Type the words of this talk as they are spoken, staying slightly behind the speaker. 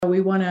We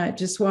want to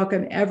just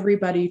welcome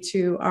everybody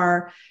to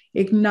our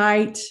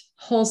Ignite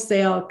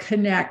Wholesale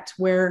Connect,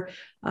 where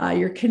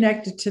you're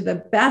connected to the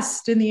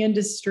best in the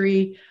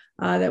industry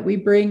that we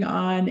bring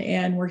on.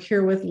 And we're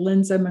here with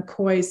Linda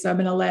McCoy. So I'm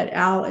going to let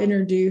Al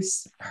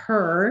introduce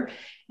her.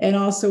 And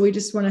also, we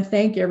just want to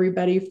thank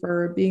everybody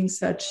for being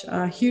such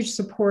huge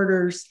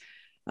supporters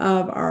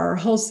of our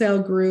wholesale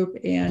group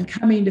and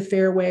coming to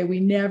Fairway. We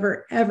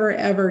never, ever,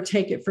 ever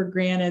take it for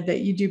granted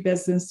that you do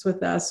business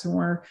with us. And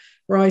we're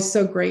always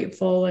so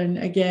grateful. And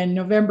again,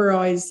 November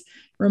always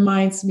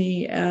reminds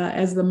me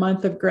as the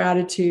month of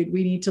gratitude.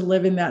 We need to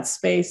live in that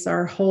space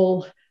our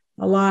whole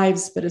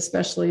lives, but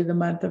especially the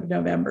month of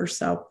November.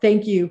 So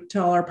thank you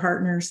to all our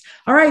partners.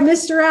 All right,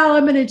 Mr. Al,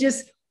 I'm going to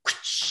just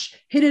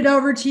hit it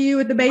over to you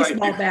with the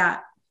baseball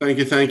bat.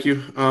 Thank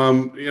you.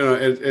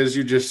 As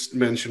you just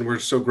mentioned, we're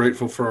so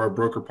grateful for our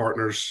broker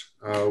partners.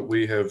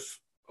 We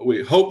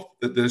hope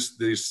that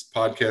this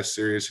podcast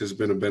series has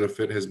been a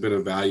benefit, has been a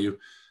value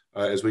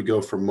as we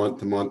go from month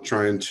to month,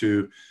 trying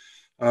to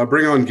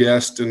bring on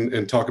guests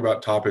and talk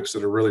about topics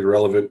that are really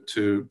relevant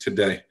to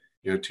today,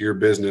 to your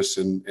business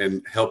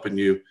and helping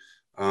you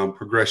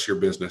progress your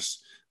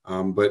business.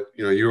 But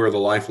you are the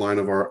lifeline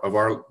of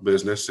our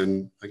business,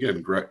 and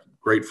again,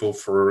 grateful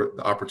for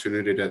the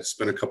opportunity to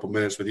spend a couple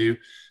minutes with you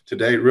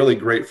today. Really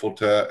grateful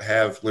to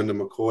have Linda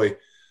McCoy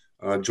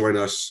join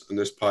us in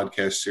this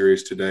podcast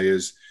series today,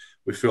 as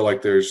we feel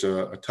like there's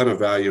a ton of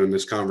value in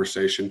this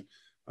conversation.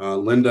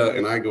 Linda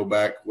and I go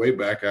way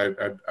back.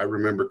 I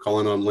remember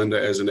calling on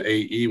Linda as an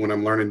AE when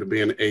I'm learning to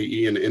be an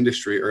AE in the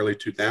industry, early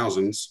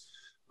 2000s.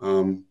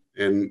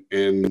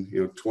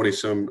 And 20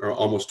 some or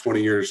almost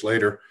 20 years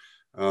later,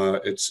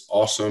 it's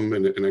awesome.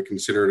 And I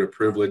consider it a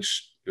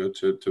privilege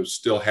to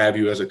still have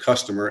you as a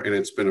customer. And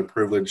it's been a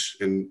privilege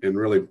and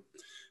really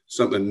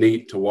something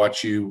neat to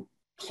watch you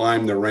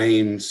climb the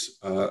ranks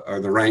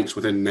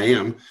within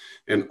NAM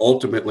and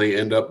ultimately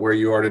end up where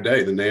you are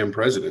today, the NAM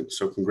president.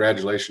 So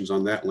congratulations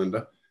on that,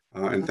 Linda.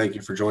 And thank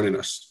you for joining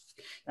us.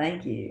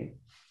 Thank you.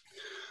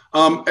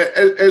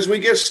 As we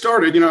get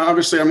started,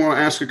 obviously I'm going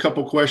to ask a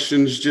couple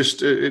questions.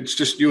 It's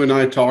just you and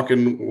I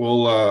talking.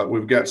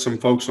 We've got some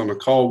folks on the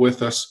call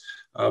with us,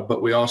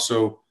 but we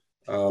also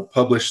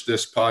publish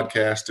this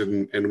podcast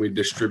and we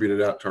distribute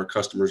it out to our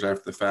customers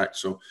after the fact.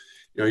 So,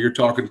 you're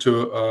talking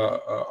to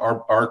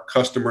our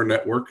customer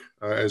network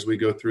as we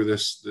go through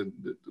the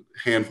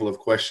handful of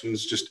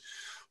questions. Just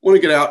want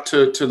to get out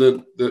to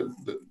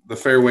the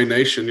Fairway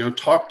Nation.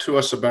 Talk to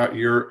us about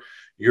your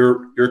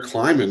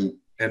climbing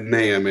at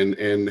NAM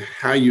and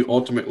how you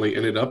ultimately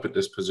ended up at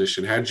this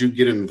position. How did you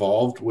get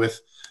involved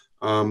with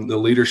the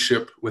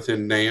leadership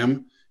within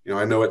NAM?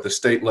 I know at the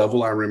state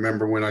level, I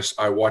remember when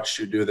I watched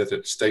you do that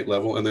at the state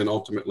level and then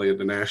ultimately at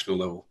the national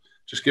level.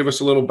 Just give us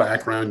a little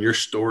background, your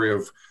story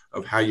of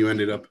how you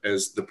ended up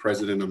as the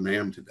president of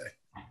NAM today.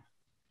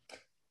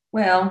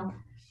 Well,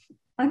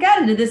 I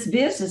got into this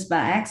business by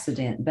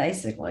accident,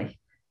 basically.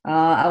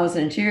 I was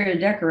an interior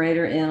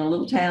decorator in a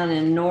little town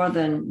in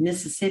northern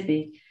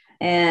Mississippi.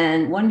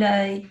 And one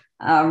day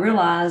I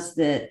realized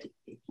that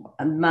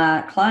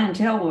my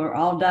clientele were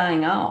all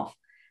dying off.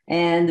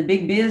 And the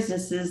big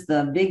businesses,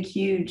 the big,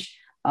 huge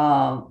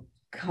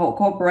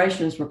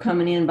corporations were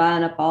coming in,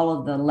 buying up all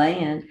of the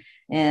land.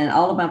 And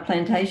all of my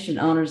plantation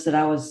owners that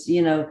I was,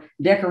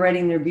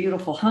 decorating their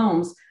beautiful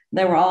homes,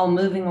 they were all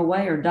moving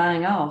away or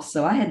dying off.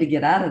 So I had to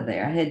get out of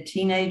there. I had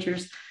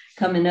teenagers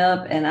coming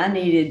up and I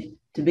needed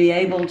to be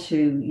able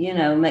to,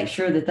 make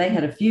sure that they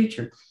had a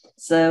future.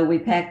 So we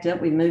packed up,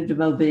 we moved to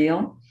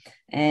Mobile.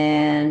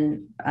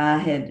 And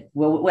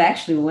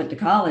we went to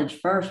college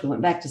first. We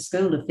went back to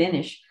school to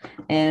finish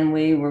and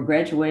we were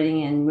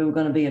graduating and we were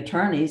going to be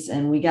attorneys.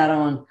 And we got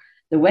on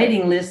the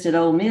waiting list at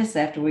Ole Miss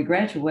after we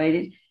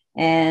graduated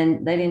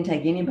and they didn't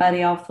take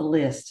anybody off the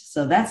list.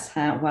 So that's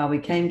why we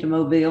came to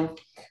Mobile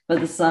for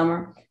the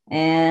summer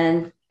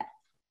and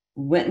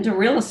went into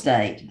real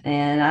estate.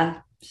 And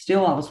I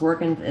was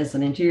working as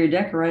an interior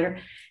decorator.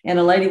 And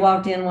a lady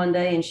walked in one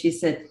day and she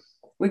said,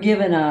 "We're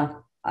giving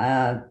a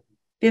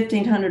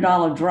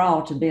 $1,500 draw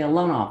to be a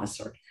loan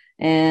officer."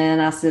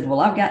 And I said,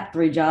 "Well, I've got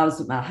 3 jobs,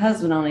 but my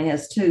husband only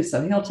has 2,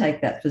 so he'll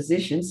take that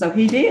position." So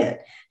he did.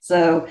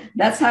 So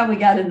that's how we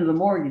got into the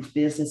mortgage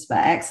business, by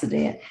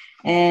accident.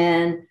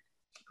 And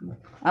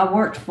I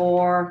worked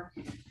for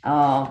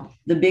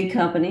the big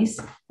companies.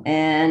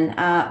 And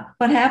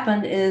what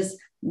happened is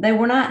they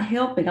were not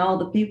helping all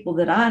the people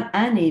that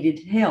I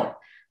needed help.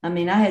 I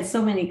mean, I had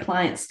so many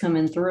clients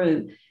coming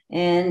through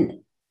and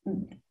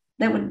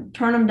they would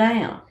turn them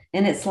down.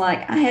 And it's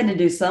like I had to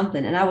do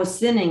something. And I was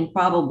sending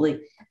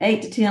probably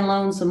 8 to 10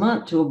 loans a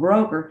month to a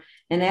broker.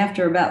 And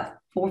after about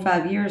 4 or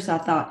 5 years, I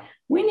thought,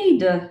 we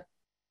need to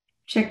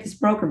check this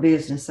broker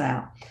business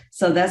out.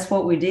 So that's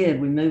what we did.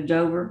 We moved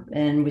over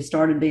and we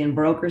started being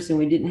brokers and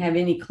we didn't have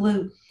any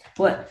clue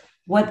what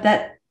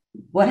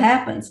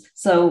happens.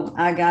 So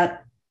I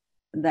got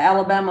the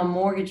Alabama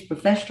Mortgage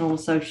Professional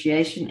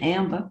Association,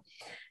 AMBA,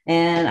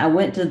 and I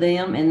went to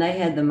them and they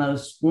had the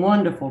most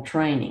wonderful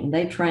training.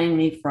 They trained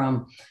me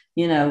from,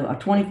 a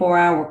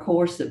 24-hour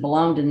course that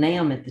belonged to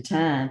NAM at the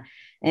time.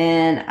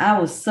 And I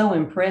was so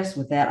impressed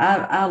with that.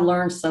 I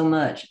learned so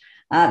much.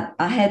 I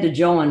had to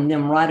join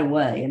them right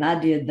away, and I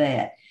did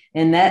that.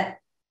 And that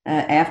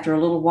after a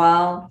little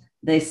while,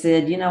 they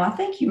said, I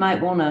think you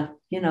might want to,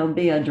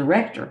 be a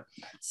director.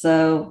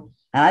 So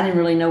I didn't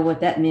really know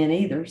what that meant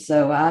either.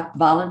 So I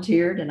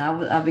volunteered and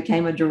I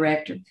became a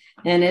director.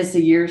 And as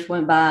the years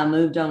went by, I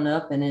moved on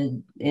up.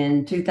 And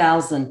in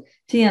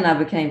 2010, I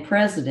became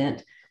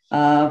president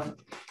of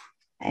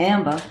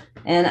AMBA.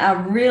 And I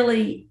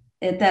really,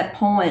 at that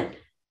point,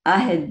 I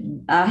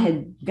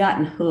had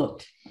gotten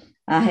hooked.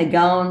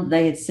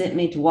 They had sent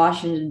me to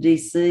Washington,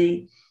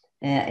 D.C.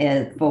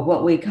 For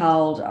what we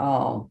called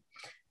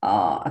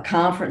a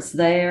conference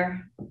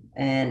there.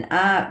 And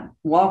I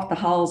walked the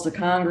halls of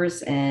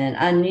Congress, and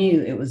I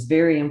knew it was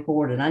very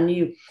important. I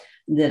knew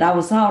that I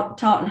was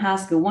taught in high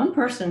school, one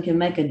person can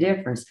make a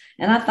difference.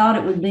 And I thought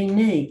it would be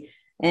me.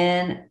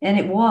 And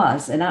it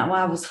was. And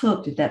I was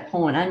hooked at that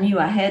point. I knew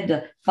I had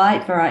to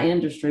fight for our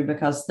industry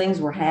because things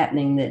were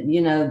happening that,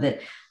 that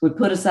would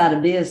put us out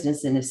of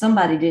business. And if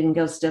somebody didn't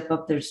go step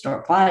up there to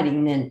start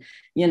fighting, then,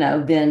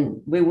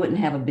 then we wouldn't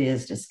have a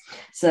business.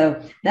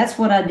 So that's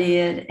what I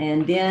did.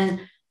 And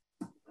then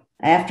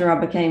after I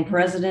became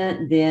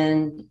president,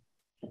 then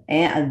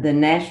the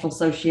National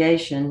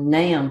Association,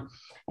 NAM,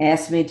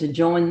 asked me to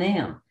join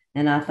them.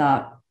 And I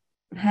thought,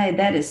 hey,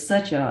 that is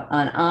such an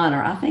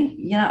honor. I think,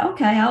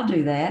 okay, I'll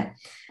do that.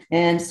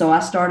 And so I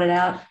started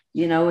out,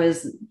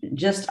 as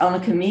just on a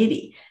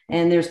committee.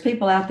 And there's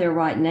people out there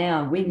right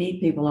now. We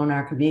need people on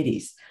our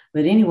committees.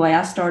 But anyway,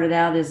 I started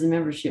out as a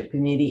membership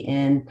committee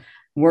and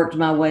worked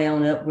my way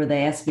on up where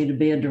they asked me to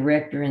be a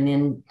director. And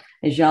then,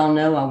 as y'all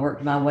know, I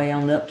worked my way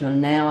on up to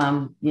now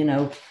I'm,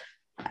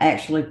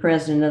 actually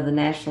president of the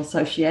National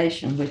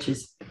Association, which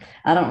is,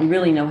 I don't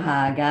really know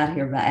how I got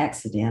here by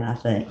accident, I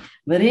think.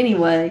 But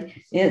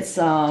anyway, it's,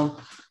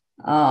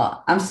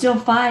 I'm still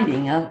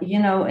fighting,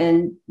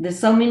 and there's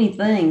so many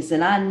things.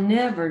 And I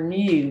never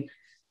knew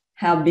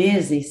how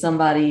busy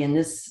somebody in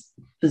this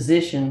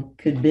position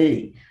could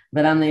be.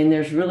 But I mean,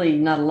 there's really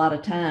not a lot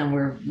of time.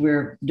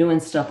 We're doing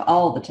stuff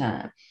all the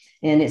time.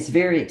 And it's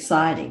very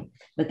exciting.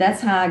 But that's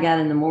how I got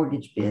in the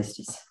mortgage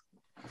business.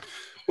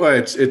 Well,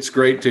 it's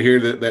great to hear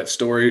that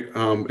story.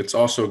 It's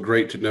also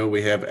great to know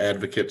we have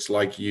advocates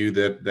like you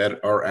that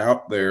are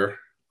out there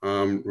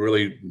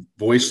really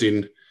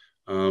voicing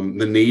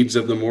the needs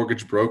of the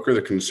mortgage broker,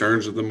 the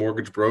concerns of the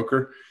mortgage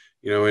broker,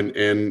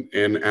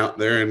 and out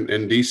there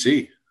in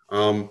DC.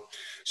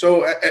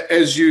 So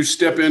as you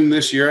step in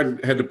this year,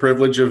 I had the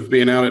privilege of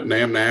being out at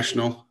NAM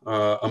National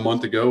a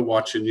month ago,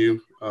 watching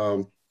you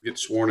get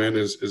sworn in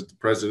as the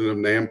president of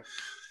NAM.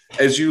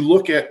 As you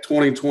look at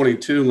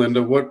 2022,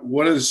 Linda,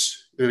 what is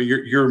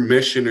your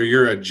mission or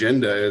your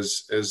agenda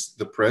as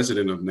the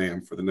president of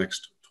NAM for the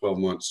next 12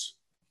 months?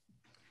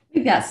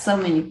 We've got so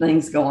many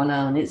things going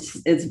on.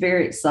 It's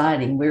very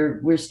exciting.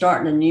 We're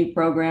starting a new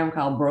program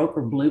called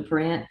Broker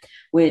Blueprint,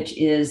 which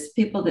is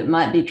people that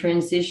might be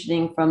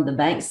transitioning from the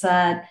bank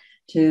side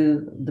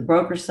to the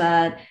broker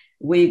side.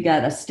 We've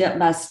got a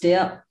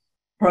step-by-step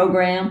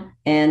program,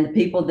 and the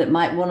people that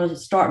might want to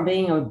start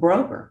being a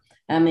broker.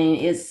 I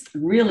mean,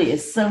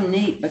 it's so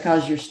neat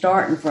because you're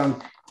starting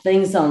from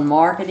things on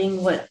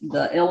marketing, what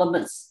the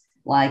elements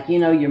like,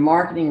 your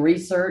marketing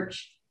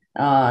research,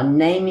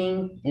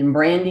 naming and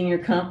branding your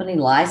company,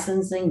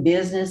 licensing,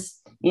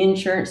 business,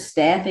 insurance,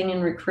 staffing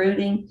and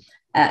recruiting,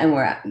 and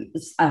we're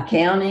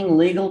accounting,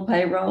 legal,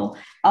 payroll,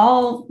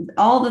 all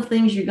the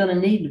things you're going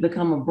to need to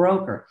become a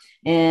broker.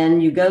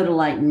 And you go to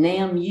like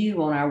NAMU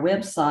on our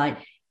website,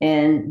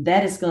 and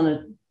that is going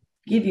to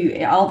give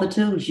you all the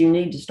tools you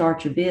need to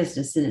start your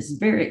business. And it's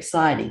very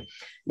exciting.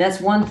 That's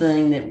one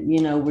thing that,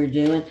 we're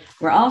doing.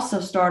 We're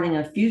also starting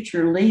a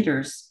future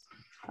leaders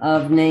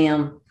of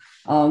NAM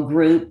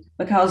group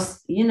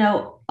because,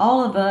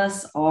 all of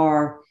us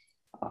are,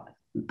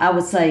 I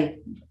would say,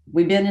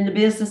 we've been in the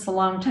business a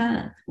long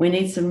time. We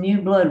need some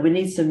new blood. We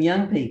need some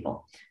young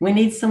people. We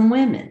need some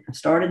women. I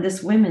started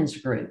this women's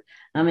group.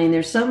 I mean,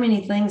 there's so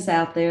many things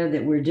out there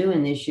that we're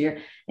doing this year.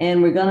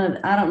 And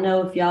I don't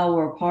know if y'all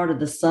were a part of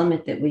the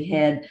summit that we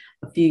had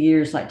a few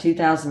years, like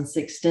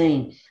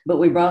 2016, but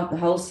we brought the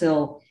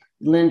wholesale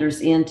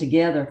lenders in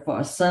together for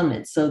a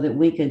summit so that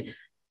we could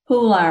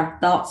pool our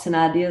thoughts and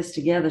ideas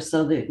together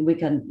so that we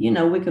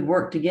could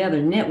work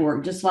together,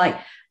 network, just like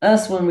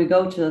us when we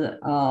go to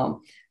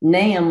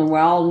NAM and we're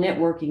all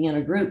networking in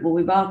a group. Well,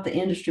 we brought the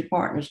industry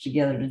partners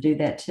together to do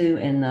that too,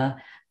 and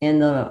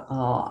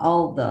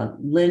all the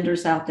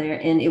lenders out there.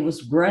 And it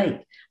was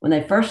great. When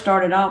they first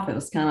started off, it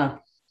was kind of,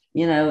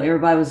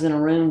 everybody was in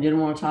a room, didn't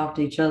want to talk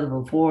to each other.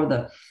 Before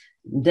the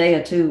day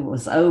or two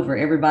was over,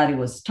 everybody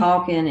was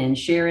talking and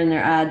sharing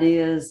their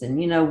ideas, and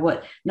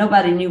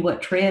nobody knew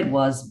what TRED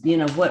was,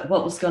 what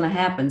was going to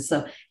happen.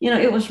 So,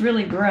 it was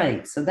really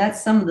great. So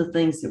that's some of the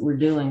things that we're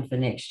doing for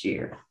next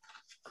year.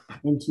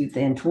 In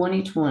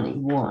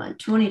 2021,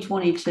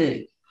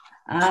 2022,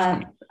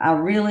 I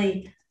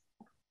really,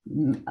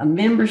 a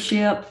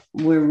membership,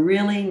 we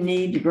really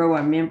need to grow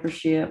our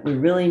membership. We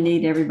really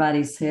need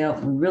everybody's help.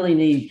 We really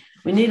need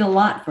we need a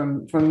lot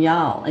from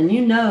y'all. And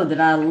you know that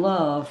I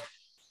love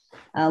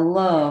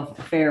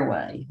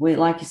Fairway. We,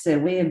 like you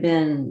said, we have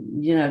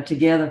been,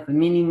 together for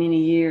many,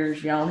 many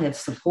years. Y'all have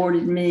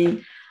supported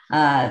me.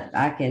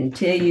 I can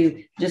tell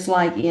you, just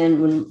like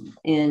in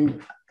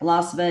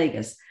Las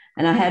Vegas,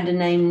 and I had to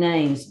name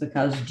names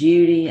because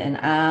Judy and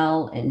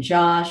Al and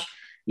Josh,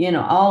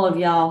 all of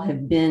y'all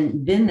have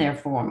been there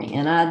for me.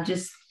 And I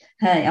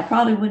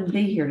probably wouldn't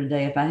be here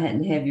today if I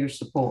hadn't have your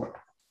support.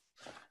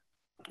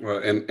 Well,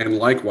 and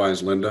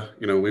likewise, Linda,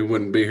 we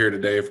wouldn't be here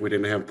today if we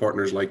didn't have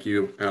partners like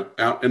you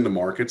out in the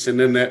markets, and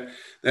then that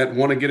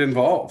want to get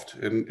involved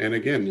and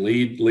again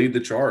lead the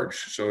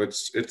charge. So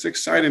it's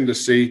exciting to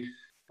see.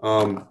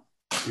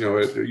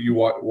 You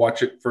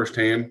watch it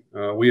firsthand.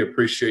 We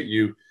appreciate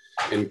you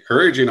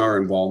encouraging our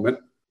involvement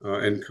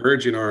in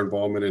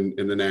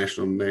the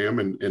National NAM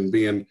and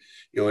being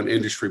an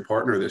industry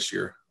partner this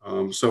year.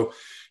 So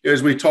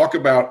as we talk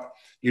about,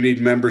 you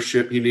need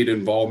membership, you need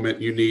involvement,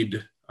 you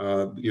need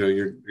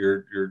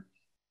you're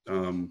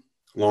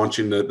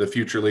launching the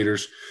future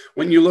leaders.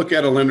 When you look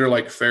at a lender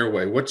like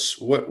Fairway,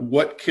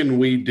 what can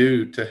we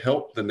do to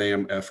help the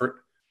NAM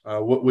effort?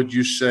 What would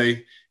you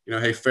say?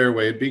 Hey,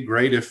 Fairway, it'd be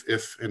great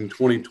if in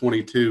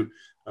 2022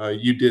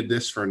 you did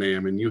this for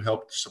NAM and you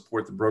helped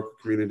support the broker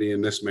community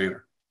in this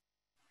manner.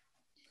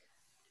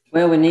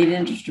 Well, we need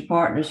industry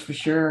partners for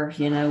sure.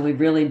 We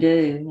really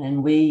do, let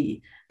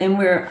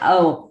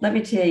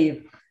me tell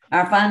you,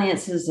 our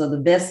finances are the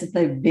best that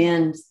they've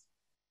been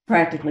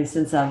practically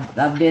since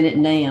I've been at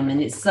NAM.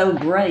 And it's so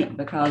great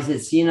because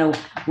it's,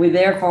 we're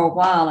there for a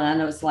while. And I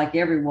know it's like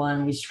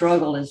everyone, we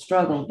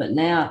struggled, but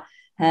now,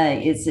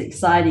 hey, it's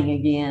exciting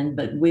again.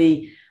 But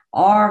we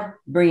are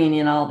bringing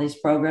in all these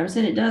programs,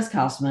 and it does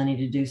cost money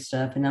to do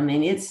stuff. And I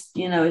mean, it's,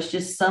 it's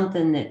just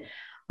something that,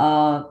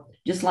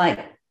 just like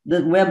the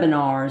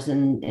webinars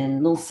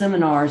and little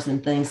seminars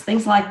and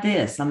things like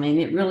this. I mean,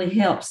 it really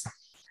helps.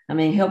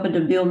 Helping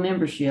to build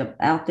membership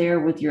out there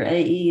with your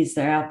AEs.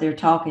 They're out there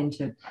talking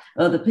to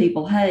other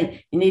people.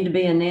 Hey, you need to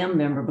be a NAM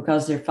member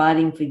because they're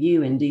fighting for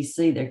you in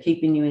DC. They're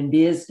keeping you in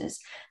business.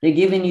 They're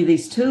giving you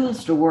these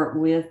tools to work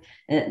with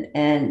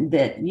and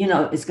that,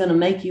 it's going to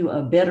make you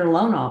a better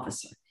loan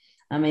officer.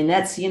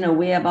 That's,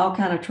 we have all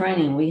kind of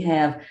training. We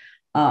have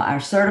our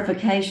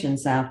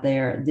certifications out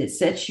there that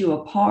sets you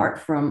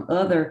apart from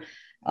other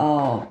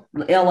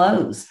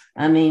LOs.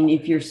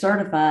 If you're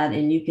certified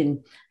and you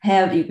can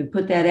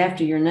put that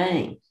after your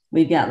name.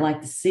 We've got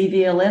like the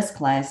CVLS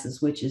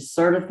classes, which is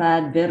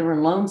Certified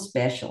Veteran Loan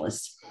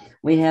Specialist.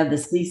 We have the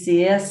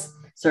CCS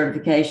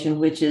certification,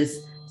 which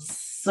is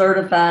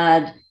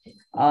Certified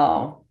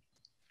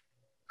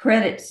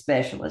Credit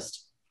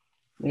Specialist.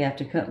 We have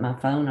to cut my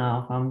phone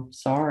off. I'm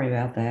sorry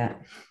about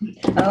that.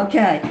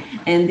 Okay.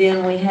 And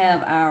then we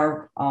have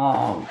our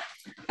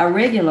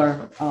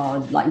regular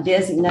like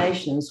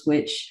designations,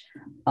 which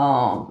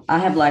I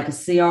have like a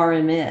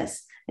CRMS.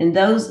 And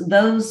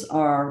those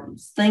are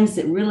things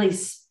that really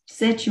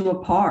set you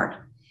apart.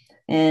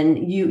 And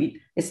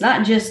it's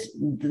not just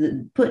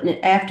putting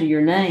it after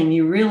your name.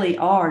 You really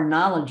are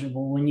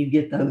knowledgeable when you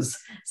get those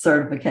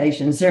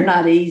certifications. They're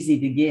not easy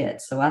to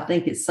get. So I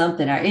think it's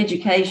something, our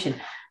education.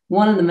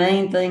 One of the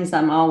main things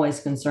I'm always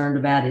concerned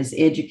about is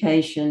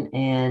education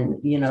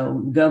and,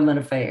 government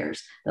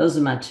affairs. Those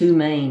are my two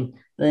main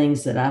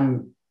things that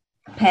I'm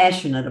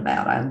passionate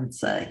about, I would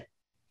say.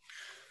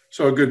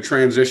 So a good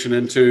transition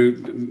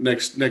into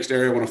next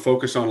area I want to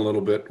focus on a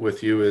little bit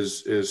with you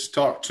is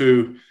talk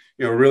to,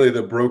 really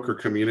the broker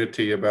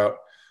community about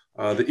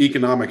the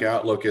economic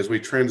outlook as we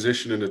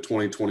transition into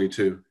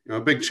 2022. A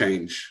big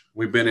change.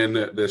 We've been in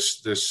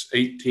this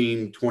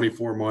 18,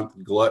 24 month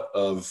glut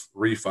of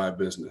refi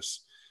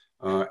business.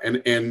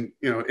 And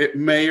it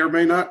may or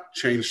may not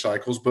change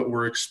cycles, but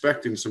we're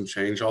expecting some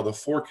change. All the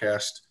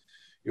forecasts,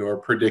 are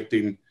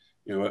predicting,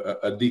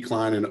 a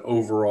decline in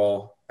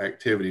overall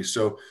activity.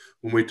 So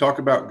when we talk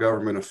about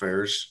government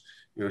affairs,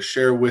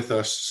 share with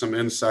us some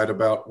insight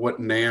about what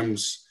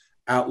NAM's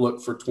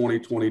outlook for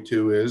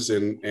 2022 is,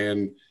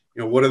 and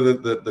what are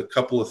the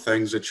couple of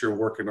things that you're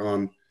working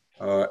on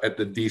at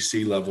the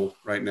DC level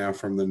right now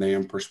from the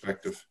NAM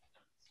perspective.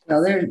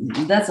 Well,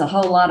 that's a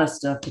whole lot of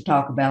stuff to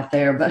talk about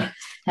there, but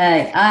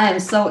hey, I am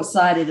so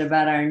excited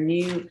about our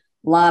new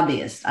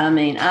lobbyist.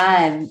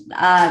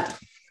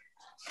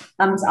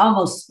 I'm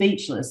almost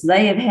speechless.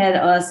 They have had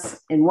us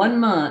in 1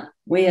 month.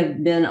 We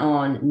have been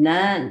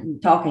on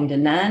talking to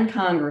 9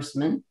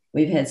 congressmen.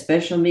 We've had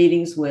special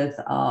meetings with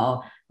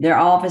their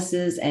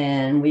offices,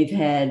 and we've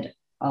met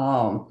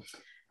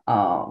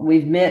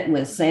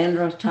with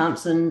Sandra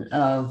Thompson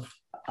of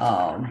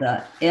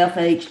the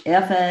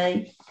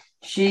FHFA.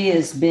 She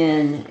has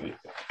been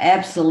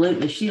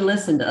absolutely, she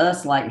listened to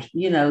us like,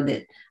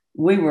 that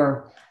we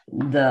were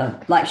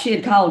like she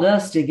had called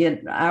us to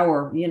get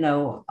our,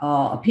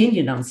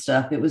 opinion on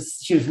stuff.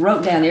 She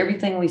wrote down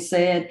everything we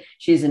said.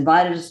 She's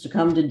invited us to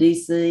come to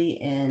DC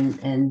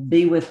and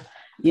be with,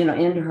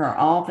 into her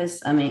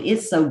office.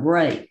 It's so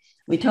great.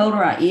 We told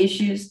her our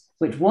issues,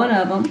 which one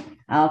of them,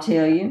 I'll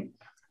tell you,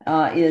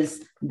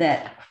 is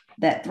that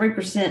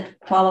 3%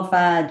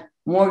 qualified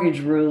mortgage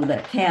rule,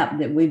 that cap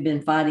that we've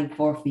been fighting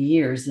for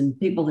years. And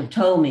people have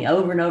told me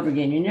over and over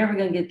again, you're never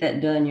going to get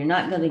that done. You're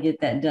not going to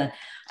get that done.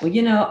 Well,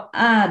 you know,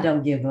 I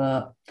don't give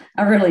up.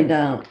 I really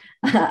don't.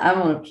 I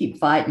want to keep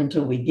fighting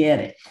until we get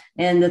it.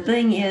 And the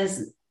thing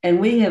is,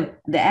 and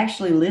they're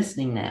actually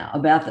listening now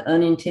about the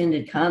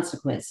unintended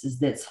consequences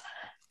that's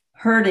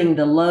hurting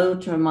the low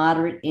to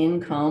moderate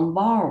income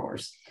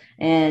borrowers.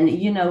 And,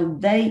 you know,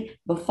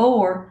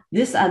 before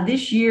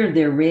this year,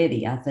 they're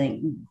ready. I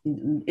think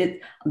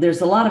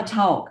there's a lot of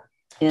talk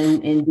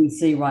in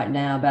DC right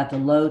now about the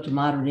low to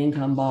moderate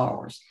income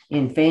borrowers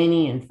in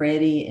Fannie and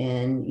Freddie.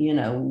 And, you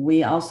know,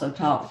 we also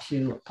talked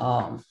to,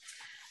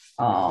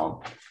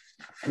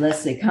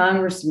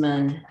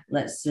 Congressman,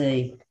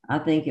 I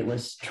think it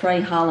was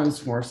Trey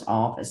Hollingsworth's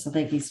office. I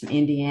think he's from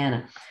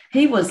Indiana.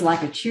 He was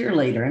like a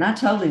cheerleader. And I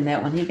told him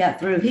that when he got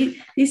through,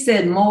 he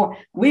said more,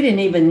 we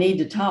didn't even need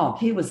to talk.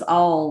 He was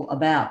all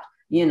about,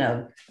 you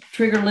know,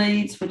 trigger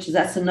leads,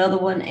 that's another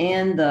one,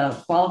 and the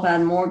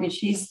qualified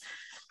mortgage.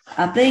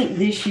 I think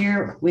this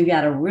year we've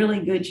got a really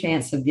good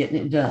chance of getting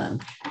it done.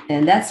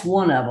 And that's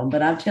one of them.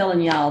 But I'm telling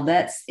y'all,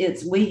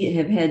 we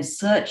have had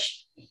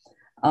such,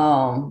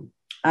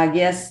 I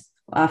guess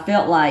I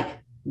felt like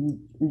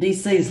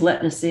DC's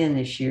letting us in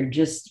this year,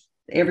 just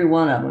every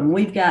one of them.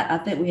 I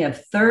think we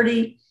have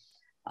 30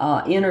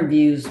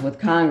 interviews with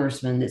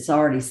congressmen that's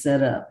already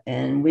set up.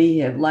 And we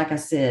have, like I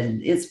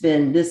said, it's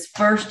been this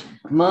first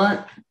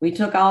month. We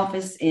took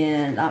office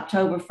in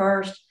October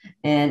 1st,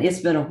 and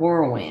it's been a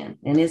whirlwind,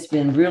 and it's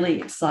been really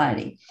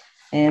exciting.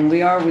 And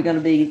we're going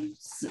to be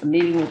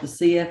meeting with the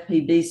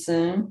CFPB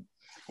soon.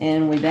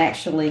 And we've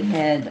actually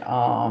had,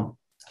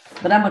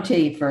 but I'm going to tell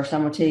you first,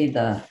 I'm going to tell you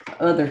the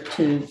other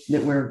two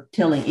that we're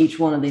telling each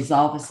one of these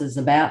offices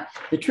about.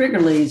 The trigger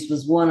leads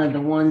was one of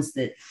the ones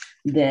that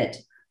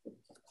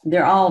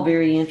they're all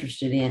very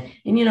interested in.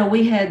 And, you know,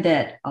 we had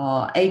that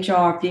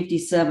HR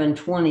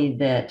 5720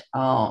 that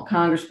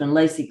Congressman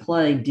Lacy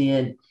Clay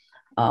did,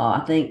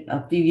 I think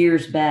a few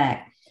years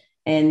back.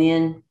 And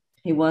then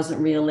he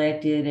wasn't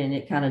reelected, and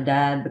it kind of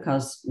died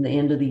because the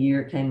end of the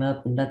year it came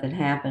up and nothing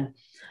happened.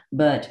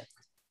 But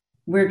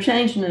we're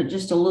changing it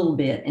just a little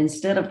bit.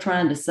 Instead of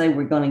trying to say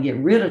we're going to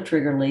get rid of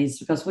trigger leads,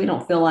 because we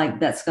don't feel like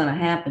that's going to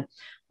happen,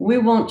 we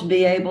want to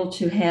be able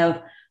to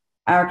have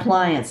our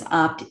clients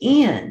opt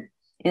in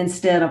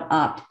instead of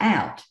opt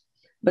out.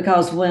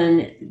 Because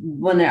when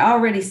they're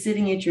already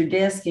sitting at your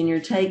desk and you're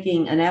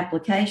taking an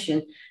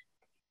application,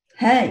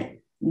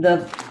 hey,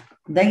 they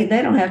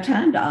don't have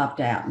time to opt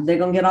out. They're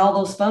going to get all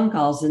those phone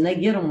calls, and they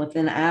get them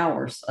within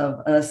hours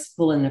of us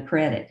pulling the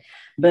credit.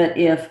 But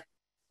if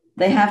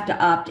they have to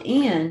opt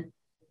in,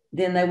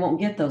 then they won't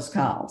get those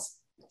calls.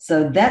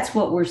 So that's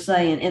what we're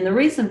saying. And the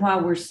reason why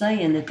we're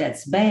saying that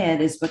that's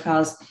bad is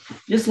because,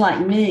 just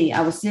like me,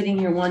 I was sitting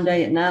here one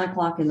day at 9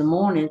 o'clock in the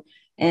morning,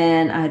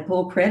 and I had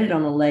pulled credit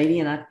on a lady,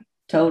 and I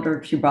told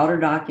her, she brought her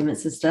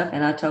documents and stuff.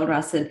 And I told her,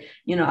 I said,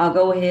 you know, I'll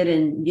go ahead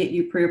and get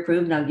you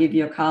pre-approved, and I'll give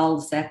you a call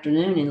this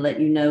afternoon and let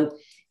you know,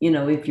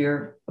 if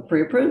you're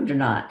pre-approved or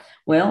not.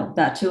 Well,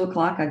 about 2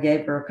 o'clock,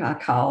 I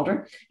called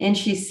her, and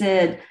she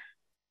said,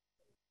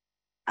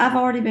 I've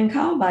already been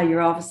called by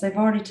your office. They've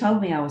already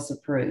told me I was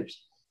approved.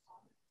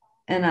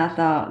 And I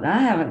thought, I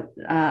haven't,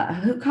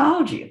 who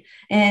called you?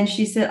 And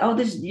she said, oh,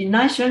 this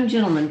nice young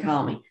gentleman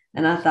called me.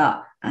 And I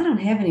thought, I don't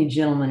have any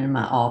gentlemen in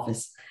my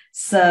office.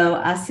 So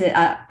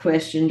I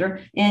questioned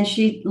her, and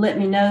she let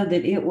me know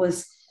that it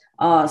was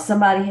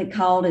somebody had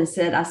called and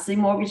said, I see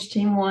Mortgage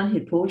Team One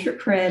had pulled your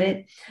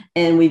credit,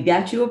 and we've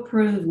got you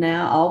approved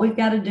now. All we've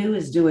got to do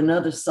is do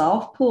another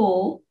soft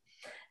pull,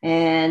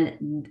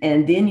 and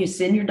then you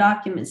send your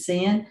documents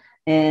in.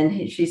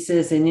 And she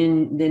says,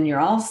 and then you're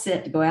all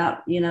set to go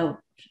out,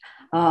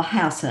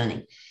 house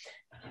hunting.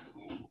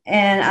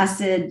 And I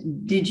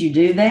said, did you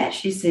do that?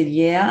 She said,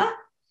 yeah.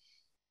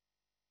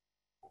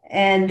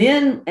 And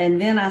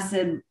then I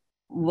said,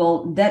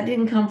 well, that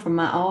didn't come from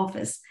my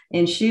office.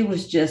 And she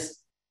was just,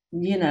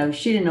 she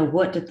didn't know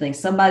what to think.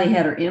 Somebody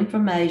had her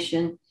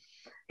information.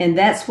 And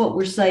that's what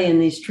we're saying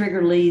these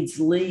trigger leads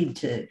lead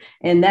to.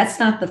 And that's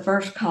not the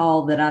first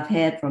call that I've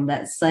had from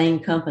that same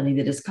company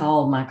that has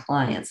called my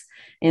clients.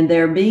 And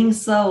they're being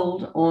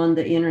sold on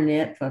the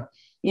internet for,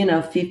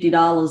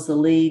 $50 a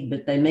lead,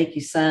 but they make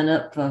you sign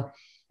up for,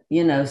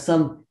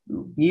 some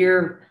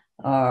year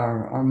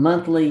or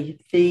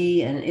monthly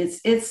fee. And it's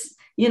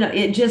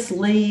it just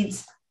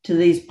leads to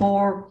these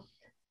poor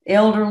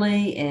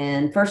elderly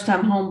and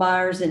first-time home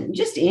buyers and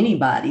just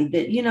anybody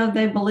that,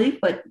 they believe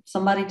what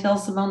somebody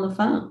tells them on the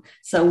phone.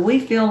 So we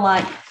feel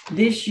like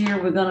this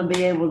year we're going to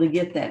be able to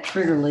get that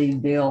trigger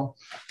lead bill.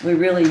 We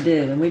really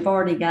do. And we've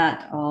already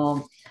got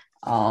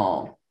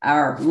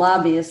our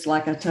lobbyists,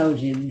 like I told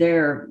you,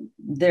 they're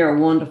a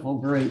wonderful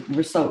group.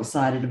 We're so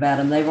excited about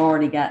them. They've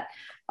already got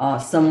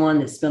someone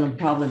that's going to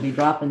probably be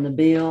dropping the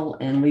bill.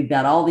 And we've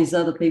got all these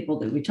other people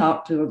that we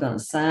talked to are going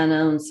to sign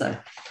on. So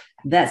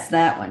that's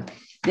that one.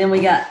 Then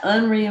we got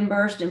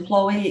unreimbursed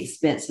employee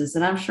expenses.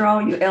 And I'm sure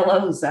all you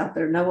LOs out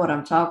there know what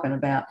I'm talking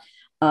about.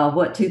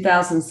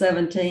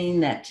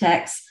 2017, that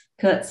Tax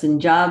Cuts and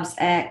Jobs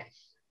Act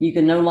You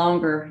can no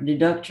longer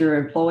deduct your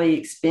employee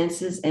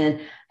expenses.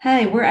 And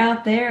hey, we're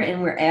out there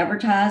and we're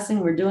advertising,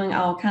 we're doing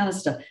all kind of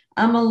stuff.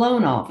 I'm a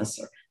loan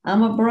officer,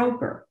 I'm a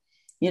broker,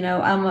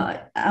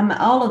 I'm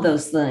all of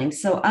those things.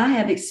 So I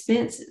have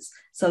expenses.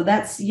 So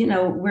that's,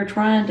 we're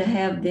trying to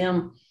have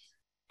them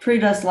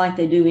treat us like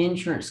they do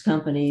insurance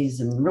companies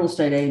and real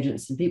estate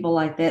agents and people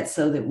like that,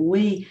 so that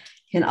we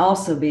can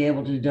also be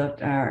able to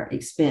deduct our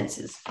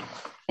expenses.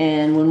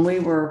 And when we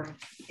were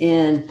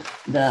in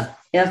the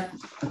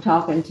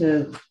talking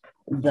to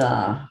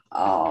the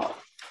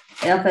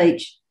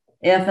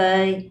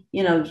FHFA,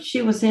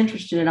 she was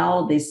interested in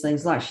all of these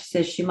things. Like she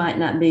says, she might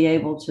not be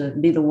able to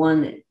be the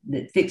one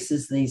that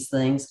fixes these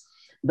things,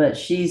 but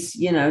she's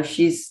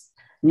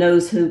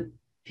knows who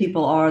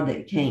people are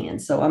that can.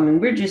 So, I mean,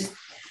 we're just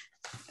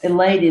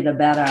elated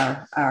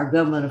about our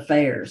government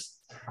affairs.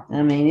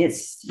 I mean,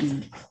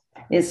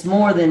 it's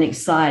more than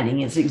exciting.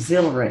 It's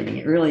exhilarating.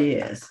 It really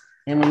is.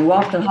 And when we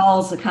walk the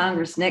halls of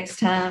Congress next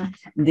time,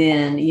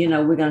 then,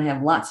 we're going to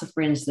have lots of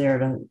friends there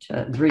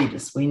to greet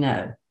us. We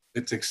know.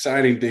 It's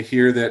exciting to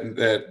hear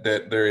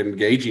that they're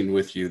engaging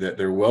with you, that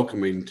they're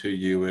welcoming to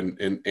you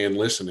and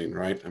listening,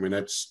 right? I mean,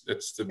 that's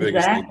the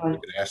biggest thing you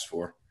could ask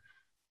for.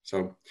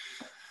 So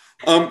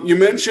you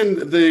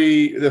mentioned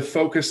the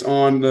focus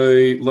on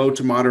the low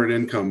to moderate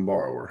income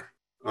borrower.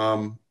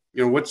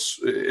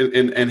 What's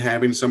in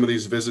having some of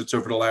these visits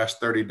over the last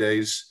 30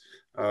 days.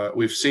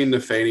 We've seen the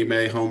Fannie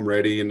Mae Home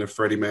Ready and the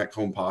Freddie Mac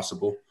Home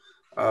Possible.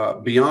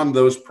 Beyond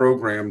those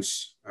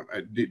programs,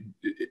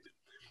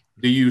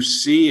 do you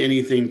see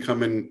anything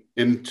coming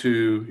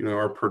into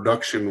our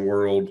production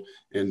world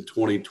in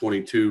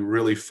 2022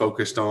 really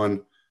focused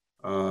on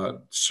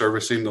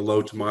servicing the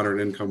low to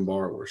moderate income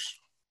borrowers?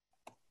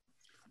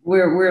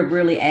 We're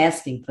really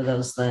asking for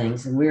those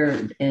things, and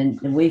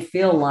we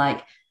feel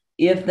like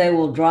if they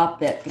will drop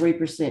that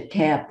 3%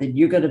 cap, then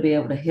you're going to be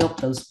able to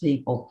help those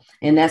people.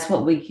 And that's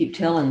what we keep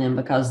telling them,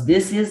 because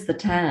this is the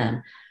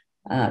time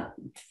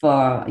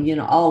for,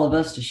 all of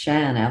us to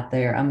shine out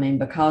there. I mean,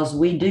 because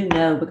we do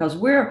know, because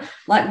we're,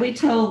 like we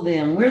told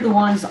them, we're the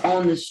ones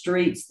on the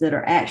streets that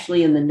are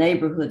actually in the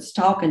neighborhoods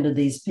talking to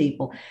these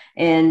people.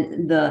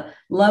 And the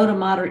low to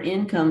moderate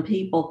income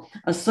people,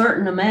 a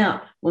certain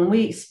amount, when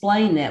we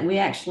explain that, we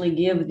actually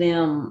give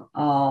them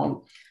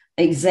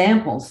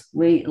examples.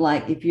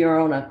 Like if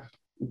you're on a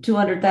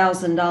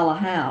 $200,000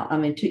 house,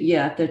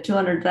 if they're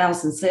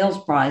 200,000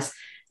 sales price,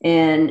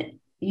 and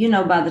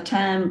by the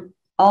time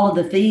all of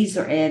the fees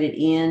are added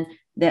in,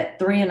 that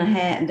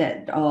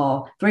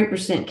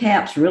 3%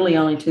 cap's really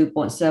only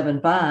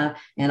 2.75,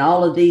 and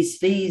all of these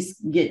fees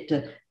get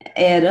to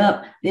add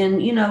up, then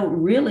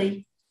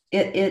really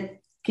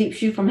it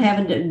keeps you from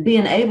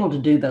being able to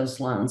do those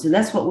loans. And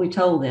that's what we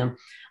told them.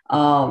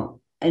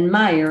 In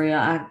my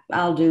area,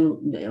 I'll do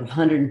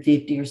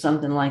 150 or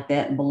something like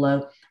that and below.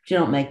 But you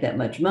don't make that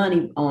much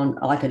money on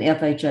like an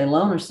FHA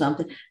loan or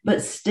something.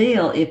 But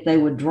still, if they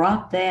would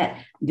drop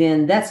that,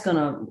 then that's going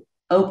to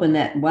open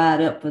that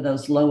wide up for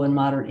those low and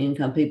moderate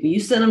income people. You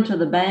send them to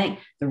the bank,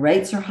 the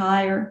rates are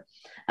higher.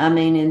 I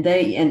mean,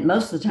 and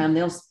most of the time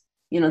they're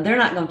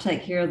not going to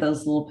take care of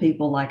those little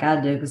people like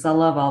I do, because I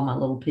love all my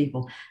little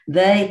people.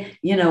 They,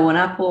 when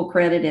I pull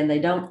credit and they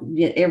don't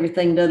get,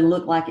 everything doesn't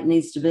look like it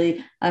needs to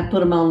be, I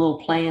put them on a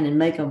little plan and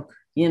make them,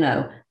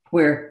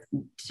 where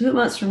 2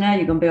 months from now,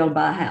 you're going to be able to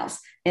buy a house.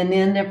 And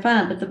then they're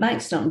fine. But the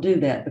banks don't do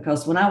that,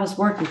 because when I was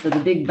working for the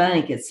big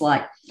bank, it's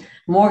like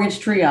mortgage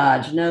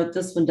triage. No,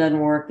 this one doesn't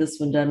work. This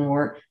one doesn't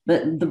work.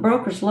 But the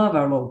brokers love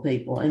our little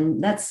people.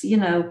 And that's,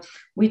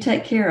 we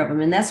take care of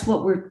them. And that's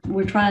what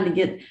we're trying to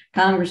get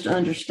Congress to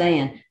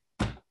understand.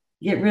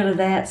 Get rid of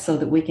that so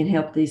that we can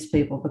help these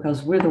people,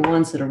 because we're the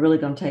ones that are really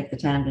going to take the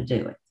time to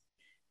do it.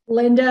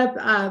 Linda,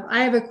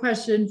 I have a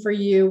question for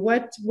you.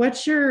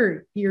 What's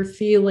your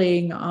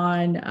feeling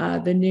on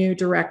the new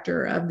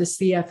director of the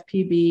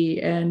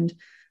CFPB, and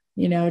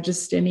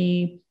just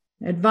any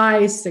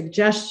advice,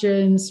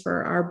 suggestions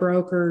for our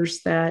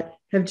brokers that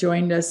have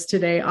joined us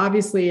today?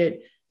 Obviously,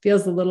 it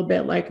feels a little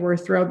bit like we're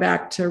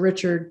throwback to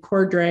Richard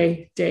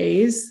Cordray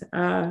days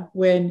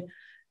when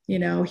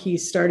he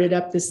started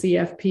up the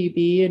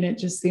CFPB, and it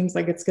just seems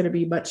like it's going to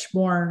be much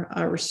more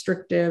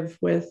restrictive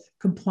with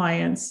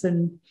compliance.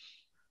 And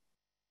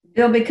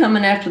they'll be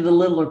coming after the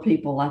littler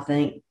people, I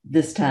think,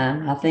 this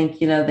time. I think,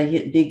 they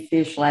hit big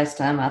fish last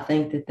time. I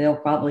think that they'll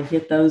probably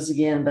hit those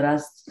again.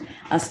 But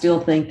I still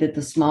think that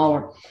the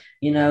smaller,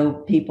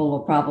 people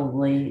will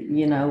probably,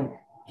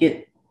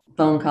 get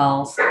phone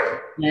calls.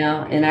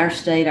 Now, in our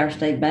state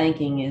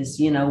banking is,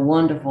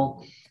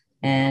 wonderful.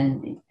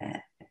 And,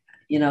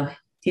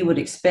 he would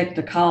expect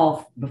a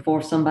call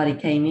before somebody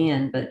came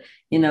in. But,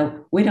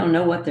 we don't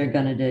know what they're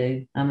going to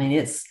do. I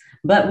mean,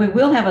 but we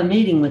will have a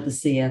meeting with the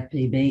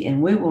CFPB,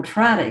 and we will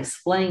try to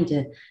explain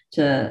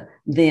to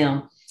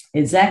them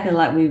exactly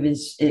like we've been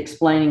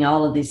explaining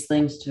all of these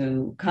things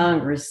to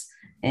Congress,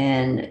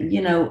 and,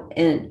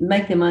 and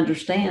make them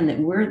understand that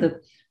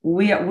we're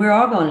we're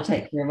all going to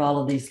take care of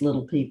all of these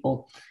little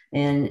people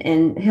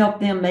and help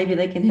them. Maybe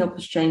they can help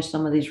us change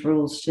some of these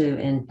rules too.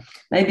 And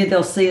maybe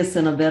they'll see us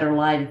in a better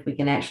light if we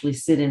can actually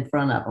sit in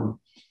front of them.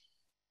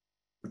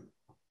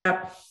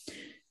 Yep.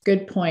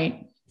 Good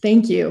point.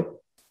 Thank you.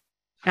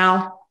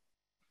 Al?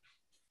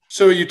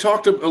 So you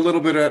talked a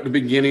little bit at the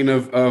beginning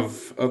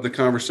of the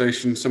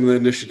conversation, some of the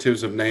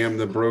initiatives of NAM,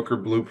 the broker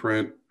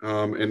blueprint,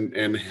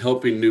 and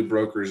helping new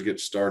brokers get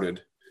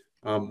started.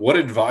 What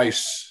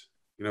advice,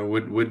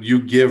 would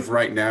you give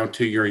right now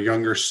to your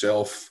younger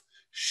self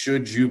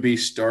should you be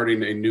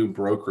starting a new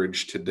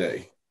brokerage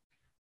today?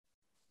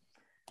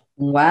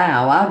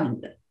 Wow.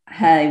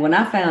 Hey, when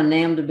I found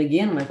NAM to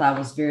begin with, I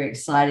was very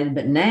excited,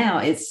 but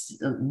now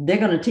they're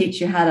going to teach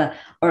you how to,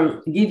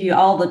 or give you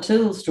all the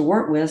tools to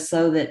work with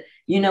so that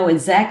you know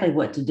exactly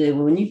what to do.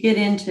 When you get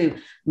into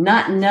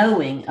not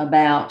knowing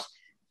about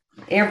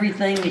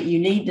everything that you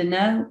need to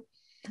know,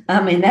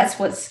 I mean, that's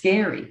what's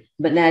scary.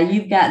 But now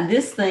you've got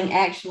this thing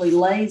actually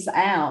lays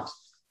out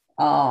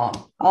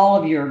all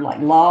of your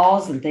like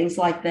laws and things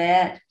like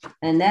that.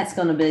 And that's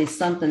going to be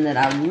something that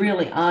I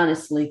really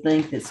honestly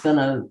think that's going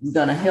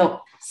to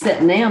help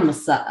set NAM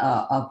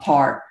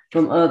apart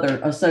from other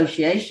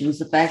associations.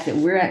 The fact that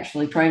we're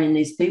actually training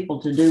these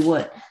people to do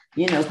what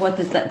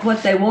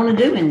they want to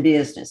do in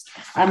business.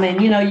 I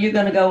mean, you're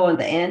going to go on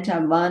the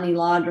anti-money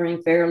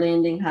laundering, fair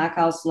lending, high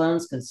cost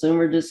loans,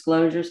 consumer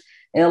disclosures,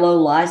 LO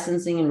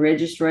licensing and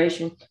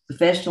registration,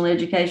 professional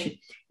education.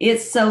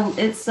 It's so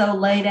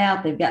laid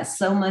out. They've got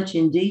so much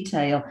in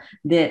detail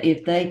that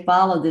if they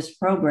follow this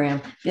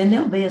program, then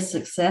they'll be a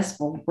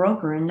successful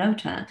broker in no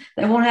time.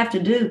 They won't have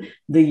to do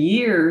the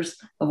years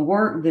of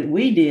work that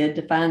we did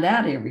to find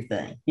out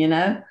everything.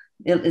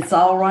 It's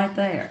all right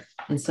there.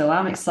 And so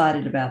I'm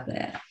excited about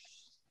that.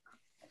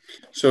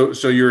 So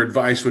your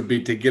advice would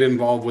be to get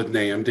involved with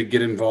NAM, to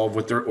get involved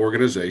with their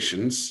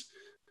organizations,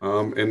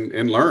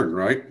 and learn,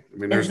 right? I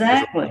mean,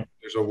 exactly.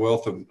 There's a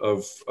wealth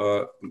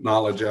of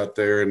knowledge out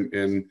there,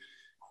 and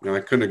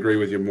I couldn't agree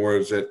with you more.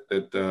 Is that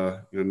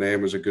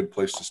NAM is a good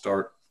place to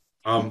start.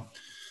 Well,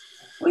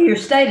 your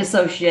state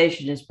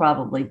association is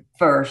probably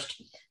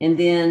first, and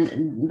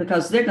then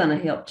because they're going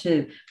to help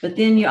too. But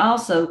then you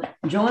also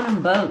join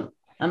them both.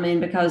 I mean,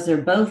 because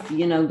they're both,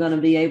 going to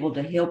be able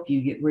to help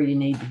you get where you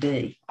need to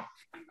be.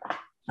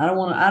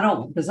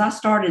 Because I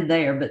started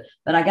there,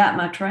 but I got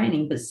my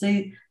training. But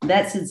see,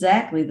 that's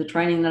exactly the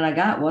training that I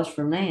got was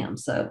from NAM.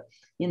 So,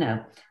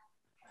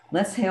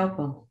 let's help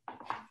them.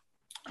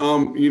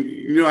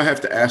 I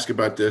have to ask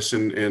about this,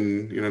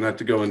 and not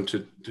to go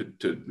into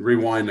to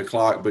rewind the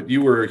clock, but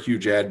you were a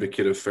huge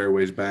advocate of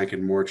Fairways Bank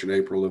in March and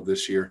April of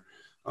this year,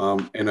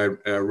 and I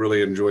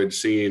really enjoyed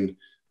seeing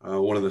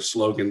one of the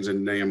slogans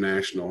in NAM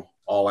National,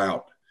 "All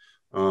Out."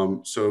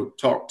 So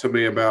talk to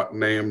me about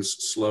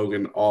NAM's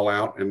slogan, "All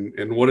Out,"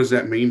 and what does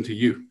that mean to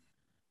you?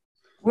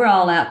 We're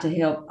all out to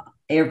help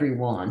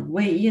everyone.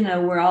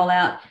 We're all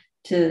out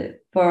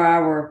for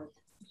our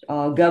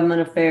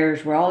government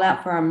affairs. We're all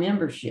out for our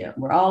membership.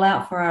 We're all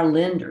out for our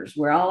lenders.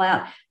 We're all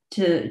out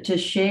to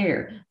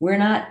share. We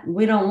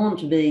don't want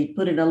to be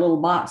put in a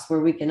little box where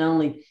we can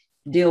only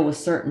deal with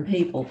certain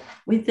people.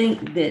 We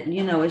think that,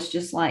 it's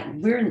just like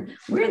we're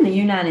in the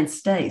United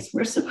States.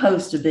 We're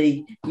supposed to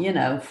be,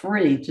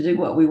 free to do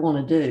what we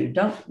want to do.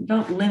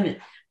 Don't limit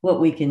what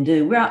we can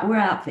do. We're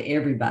out for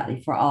everybody,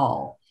 for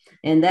all.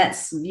 And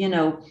that's,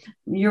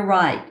 you're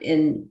right.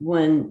 And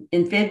when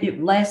in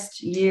February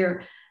last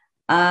year,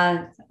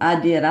 I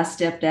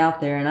stepped out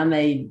there and I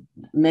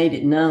made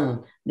it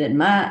known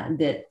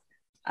that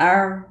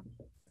our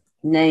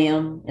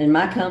NAM and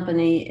my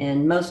company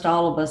and most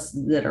all of us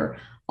that are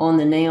on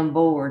the NAM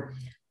board,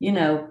 we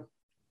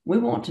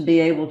want to be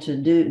able to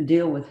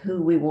deal with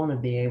who we want to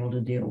be able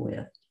to deal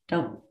with.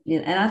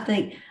 And I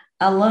think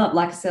I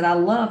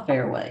love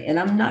Fairway, and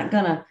I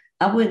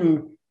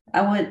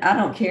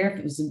don't care if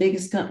it was the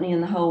biggest company in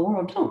the whole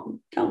world.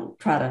 Don't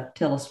try to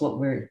tell us what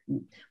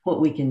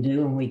we can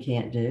do and we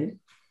can't do.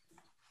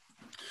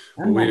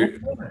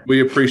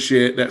 We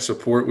appreciate that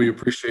support. We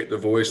appreciate the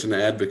voice and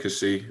the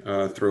advocacy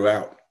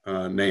throughout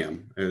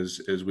NAM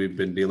as we've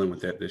been dealing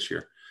with that this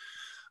year.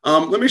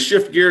 Let me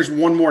shift gears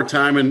one more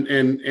time and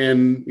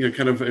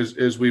kind of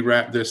as we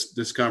wrap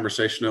this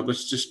conversation up,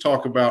 let's just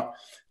talk about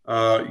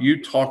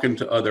you talking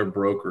to other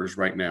brokers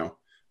right now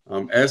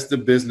as the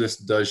business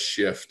does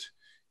shift.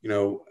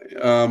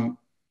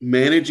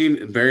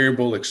 Managing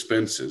variable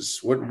expenses.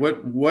 What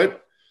we've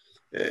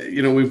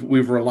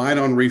relied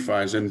on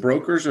refis, and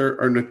brokers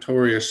are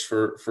notorious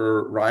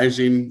for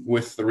rising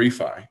with the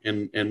refi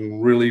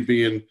and really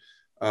being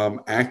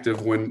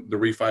active when the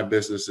refi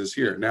business is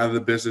here. Now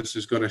the business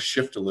is going to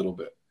shift a little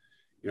bit.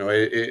 And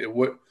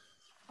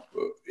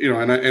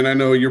I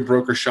know your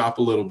broker shop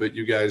a little bit.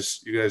 You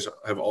guys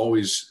have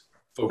always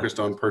focused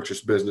on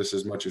purchase business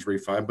as much as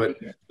refi, but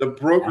the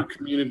broker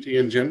community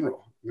in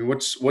general. I mean,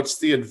 what's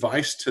the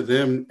advice to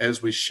them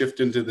as we shift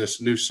into this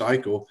new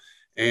cycle?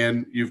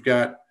 And you've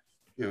got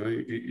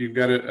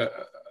a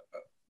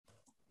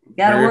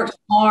Got to work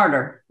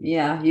smarter.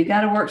 Yeah, you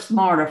got to work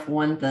smarter for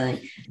one thing.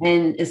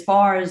 And as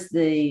far as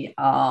the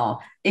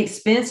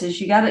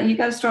expenses, you got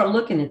to start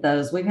looking at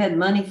those. We've had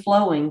money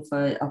flowing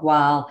for a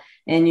while,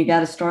 and you got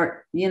to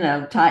start,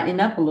 tightening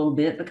up a little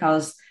bit,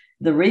 because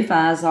the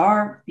refis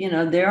are,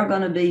 they're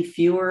going to be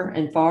fewer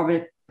and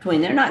far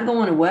between. They're not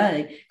going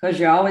away, because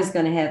you're always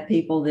going to have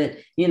people that,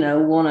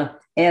 want to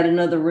add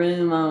another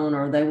room on,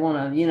 or they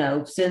want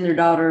to, send their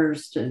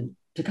daughters to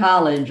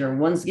college, or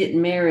one's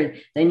getting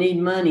married, they need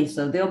money.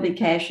 So they'll be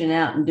cashing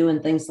out and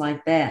doing things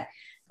like that.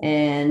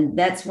 And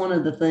that's one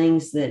of the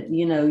things that,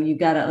 you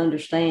got to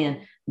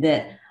understand,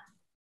 that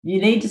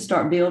you need to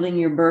start building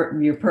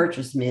your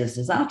purchase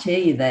business. I'll tell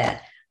you,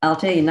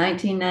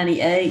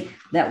 1998,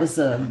 that was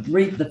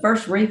the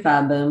first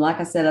refi boom. Like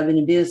I said, I've been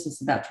in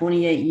business about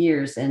 28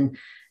 years. And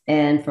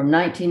from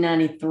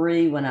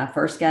 1993, when I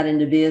first got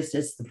into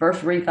business, the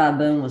first refi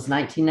boom was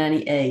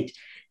 1998.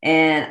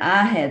 And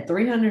I had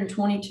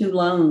 322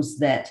 loans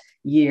that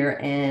year,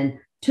 and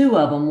 2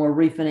 of them were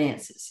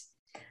refinances.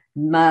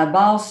 My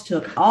boss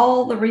took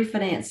all the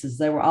refinances.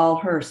 They were all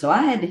hers. So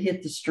I had to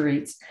hit the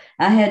streets.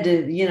 I had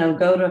to,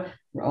 go to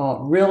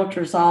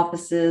realtors'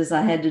 offices.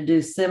 I had to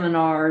do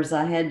seminars.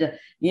 I had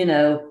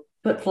to,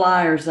 put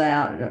flyers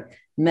out,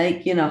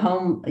 make,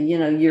 home,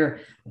 your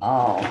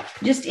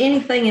just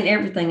anything and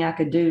everything I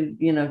could do,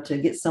 to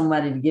get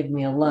somebody to give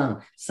me a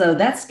loan. So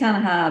that's kind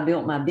of how I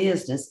built my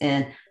business.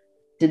 And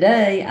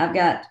today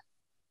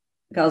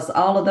because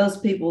all of those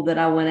people that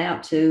I went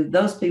out to,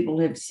 those people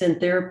have sent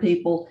their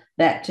people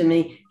back to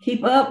me.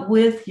 Keep up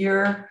with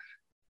your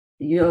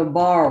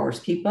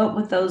borrowers, keep up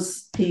with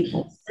those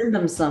people, send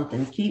them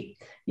something, keep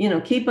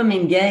them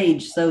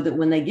engaged, so that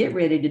when they get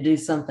ready to do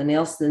something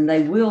else, then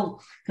they will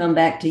come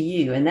back to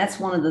you. And that's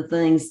one of the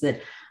things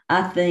that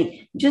I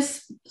think,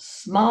 just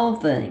small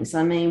things.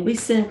 I mean, we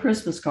send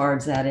Christmas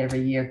cards out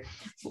every year,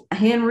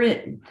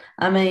 handwritten.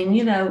 I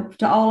mean,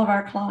 to all of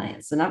our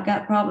clients. And I've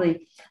got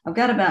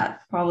about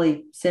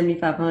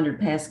 7,500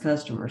 past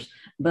customers.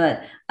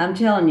 But I'm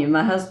telling you,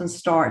 my husband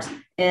starts.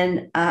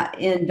 And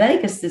in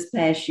Vegas this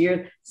past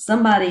year,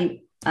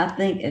 somebody, I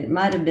think it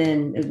might have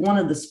been one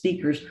of the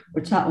speakers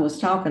was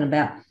talking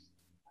about,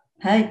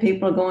 hey,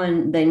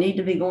 they need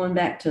to be going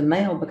back to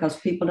mail, because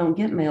people don't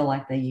get mail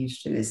like they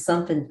used to. It's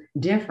something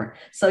different.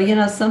 So,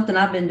 something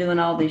I've been doing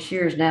all these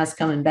years now is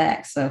coming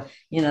back. So,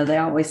 they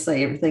always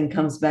say everything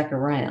comes back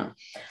around.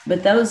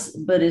 But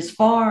as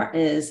far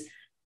as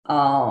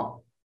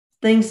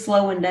things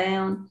slowing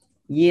down,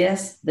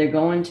 yes, they're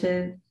going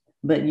to,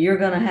 but you're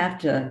going to have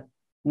to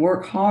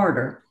work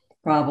harder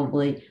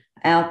probably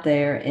out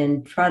there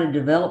and try to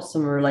develop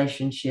some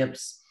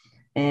relationships.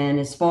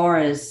 And as far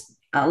as,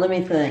 let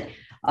me think,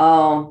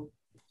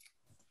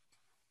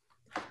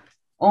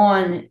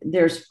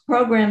 there's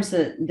programs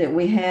that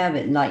we have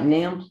at like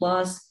NAM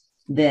Plus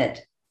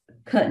that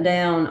cut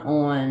down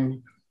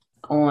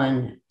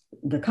on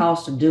the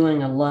cost of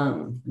doing a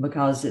loan,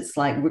 because it's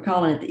like, we're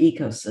calling it the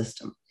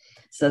ecosystem.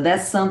 So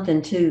that's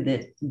something too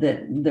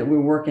that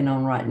we're working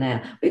on right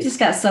now. We just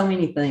got so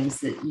many things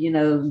that,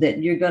 that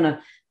you're going to,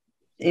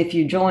 if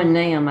you join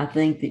NAM, I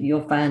think that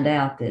you'll find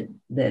out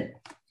that,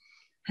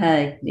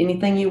 hey,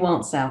 anything you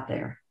want's out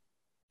there.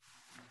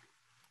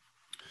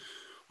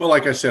 Well,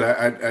 like I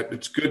said,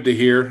 it's good to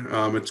hear.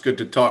 It's good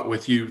to talk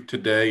with you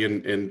today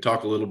and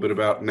talk a little bit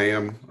about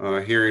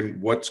NAM,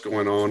 hearing what's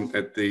going on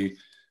at the,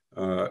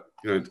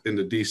 in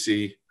the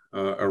DC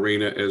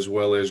arena, as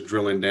well as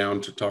drilling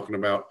down to talking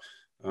about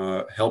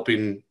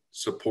helping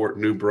support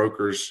new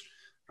brokers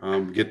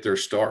get their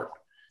start.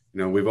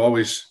 We've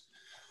always,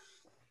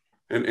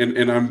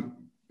 and I'm,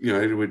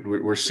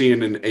 we're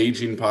seeing an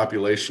aging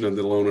population of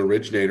the loan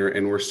originator,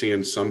 and we're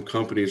seeing some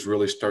companies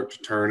really start to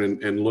turn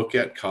and look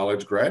at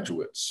college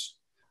graduates.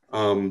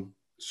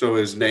 So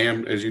as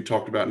you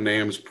talked about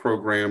NAM's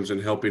programs and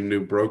helping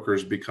new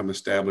brokers become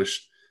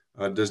established,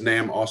 does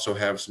NAM also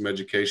have some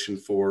education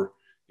for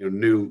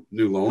new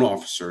loan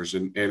officers?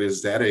 And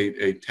is that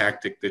a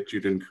tactic that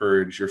you'd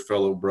encourage your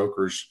fellow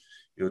brokers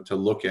to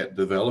look at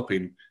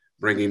developing,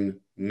 bringing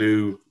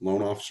new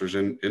loan officers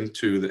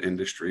into the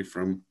industry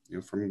from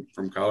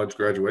college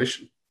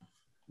graduation?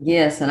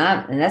 Yes, and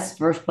that's the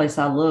first place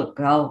I look.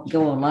 I'll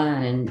go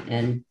online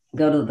and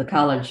go to the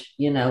college,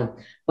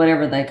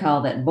 whatever they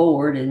call that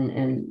board,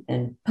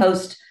 and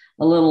post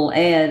a little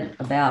ad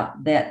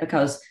about that,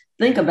 because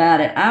think about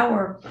it.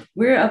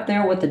 We're up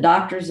there with the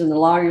doctors and the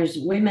lawyers.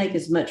 We make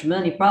as much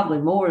money, probably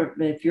more.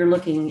 But if you're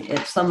looking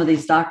at some of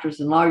these doctors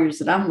and lawyers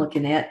that I'm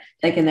looking at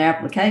taking their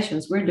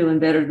applications, we're doing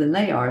better than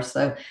they are.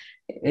 So,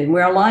 and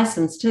we're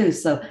licensed too.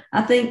 So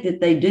I think that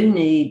they do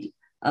need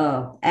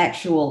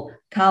actual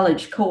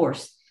college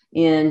course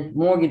in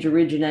mortgage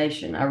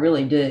origination. I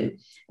really do.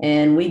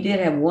 And we did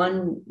have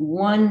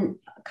one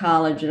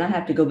college, and I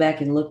have to go back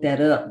and look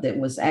that up, that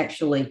was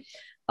actually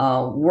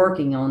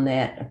working on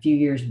that a few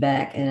years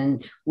back.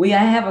 And I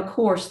have a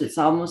course that's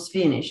almost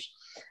finished,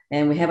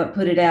 and we haven't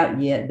put it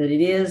out yet, but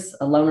it is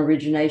a loan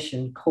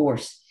origination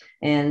course.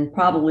 And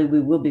probably we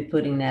will be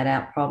putting that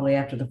out probably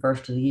after the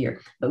first of the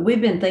year. But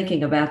we've been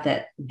thinking about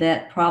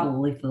that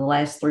probably for the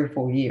last 3 or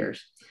 4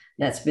 years.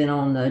 That's been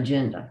on the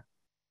agenda.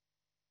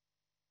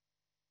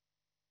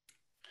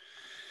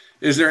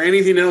 Is there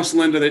anything else,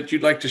 Linda, that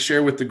you'd like to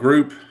share with the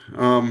group,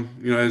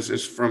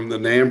 as from the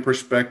NAM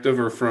perspective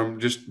or from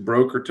just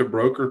broker to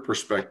broker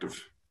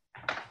perspective?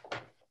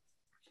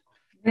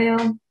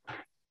 Well,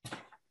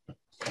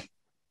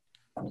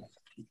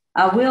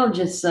 I will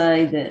just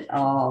say that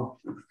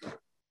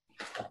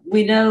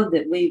we know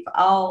that we've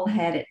all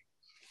had it,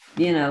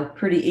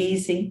 pretty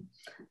easy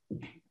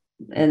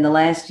in the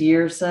last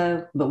year or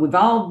so, but we've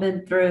all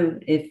been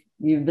through, if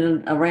you've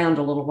been around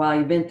a little while,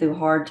 you've been through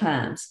hard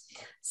times.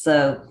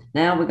 So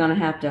now we're going to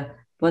have to,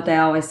 what they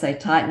always say,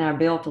 tighten our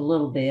belt a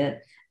little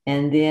bit,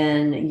 and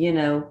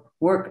then,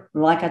 work,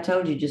 like I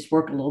told you, just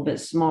work a little bit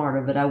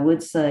smarter. But I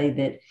would say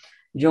that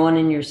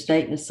joining your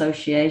state and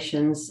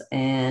associations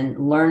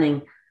and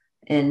learning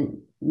and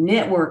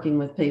networking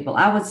with people,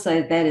 I would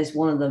say that is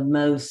one of the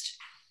most,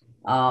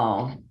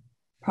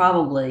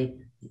 probably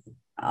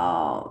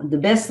the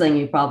best thing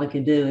you probably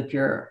could do if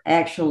you're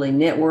actually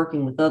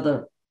networking with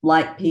other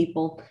like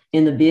people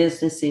in the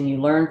business and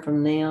you learn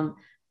from them.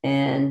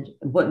 And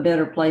what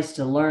better place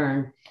to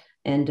learn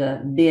and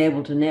to be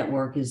able to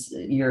network is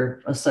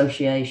your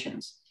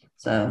associations.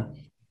 So,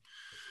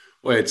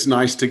 well, it's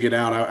nice to get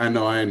out. I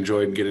know I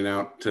enjoyed getting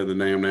out to the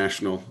NAM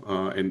National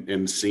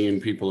and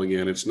seeing people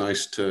again. It's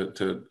nice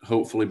to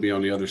hopefully be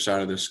on the other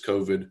side of this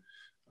COVID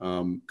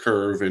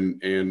curve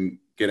and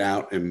get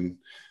out and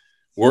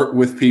work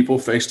with people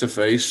face to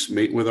face,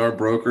 meet with our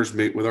brokers,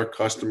 meet with our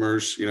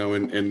customers,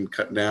 and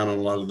cut down on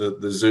a lot of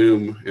the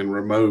Zoom and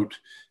remote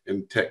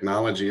and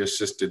technology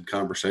assisted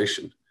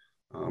conversation.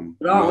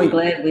 But aren't we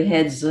glad we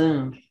had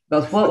Zoom?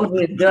 Because what would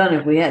we have done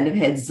if we hadn't have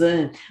had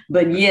Zoom?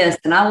 But yes,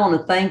 and I want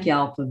to thank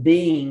y'all for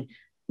being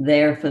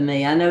there for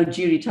me. I know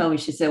Judy told me,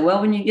 she said,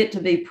 well, when you get to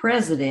be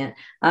president,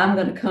 I'm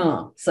going to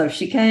come. So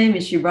she came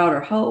and she brought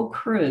her whole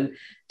crew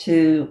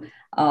to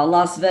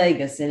Las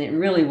Vegas. And it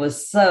really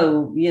was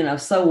so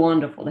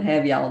wonderful to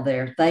have y'all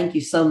there. Thank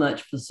you so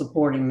much for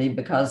supporting me,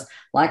 because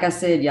like I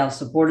said, y'all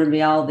supported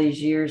me all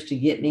these years to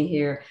get me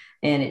here.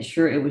 And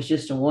it was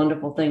just a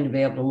wonderful thing to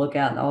be able to look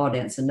out in the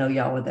audience and know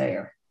y'all were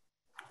there.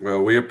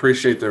 Well, we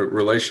appreciate the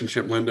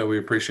relationship, Linda. We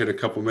appreciate a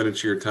couple minutes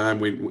of your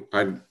time.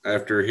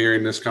 After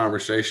hearing this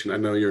conversation, I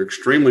know you're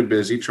extremely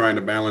busy trying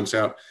to balance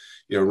out,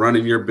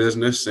 running your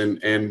business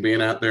and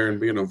being out there and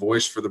being a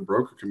voice for the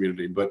broker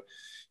community. But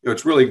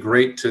it's really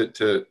great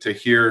to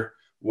hear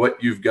what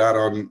you've got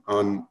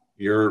on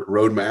your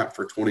roadmap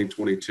for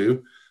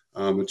 2022.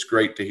 It's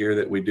great to hear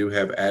that we do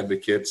have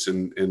advocates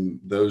and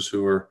those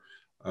who are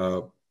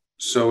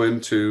so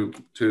into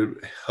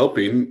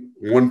helping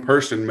one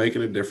person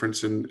making a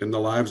difference in the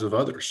lives of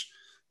others,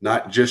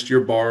 not just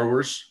your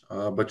borrowers,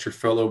 but your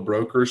fellow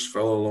brokers,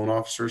 fellow loan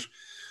officers.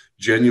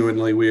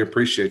 Genuinely, we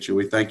appreciate you.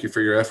 We thank you for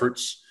your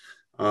efforts.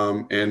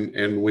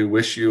 And we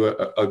wish you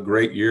a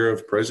great year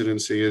of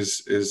presidency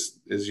as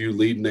you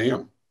lead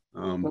NAM.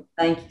 Well,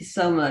 thank you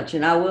so much.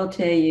 And I will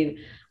tell you,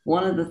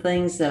 one of the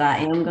things that I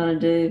am going to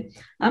do,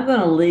 I'm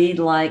going to lead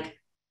like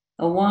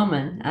a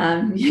woman.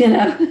 I'm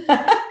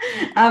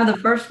the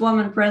first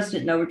woman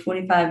president in over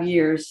 25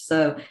 years.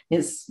 So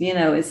it's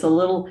a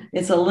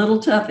little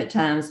tough at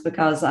times,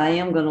 because I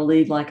am going to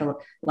lead like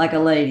a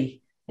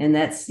lady. And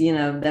that's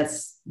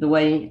the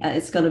way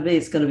it's going to be.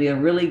 It's going to be a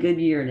really good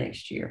year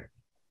next year.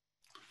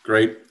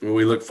 Great. Well,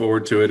 we look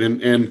forward to it.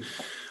 And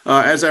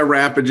as I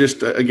wrap, I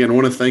just, again,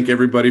 want to thank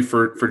everybody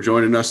for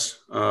joining us.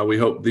 We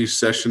hope these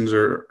sessions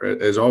are,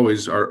 as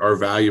always, are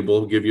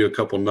valuable, give you a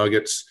couple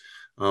nuggets,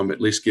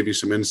 at least give you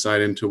some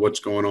insight into what's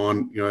going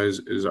on,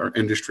 as our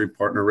industry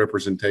partner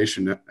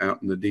representation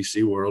out in the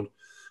DC world.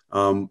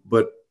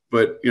 But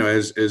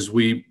as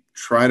we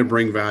try to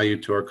bring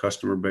value to our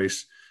customer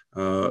base,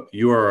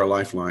 you are our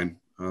lifeline.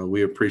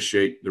 We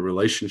appreciate the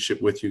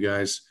relationship with you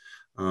guys.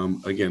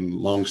 Again,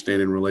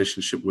 longstanding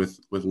relationship with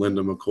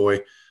Linda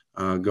McCoy,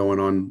 going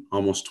on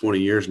almost 20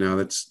 years now.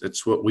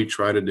 That's what we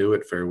try to do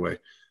at Fairway,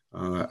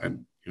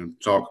 and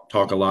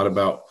talk a lot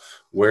about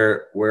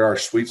where our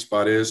sweet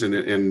spot is,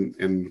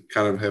 and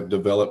kind of have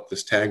developed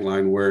this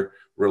tagline where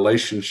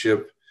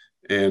relationship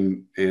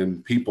and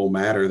people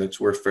matter. That's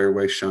where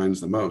Fairway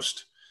shines the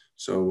most.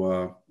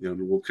 So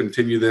we'll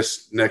continue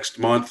this next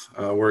month.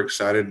 We're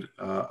excited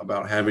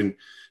about having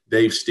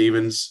Dave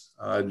Stevens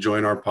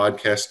join our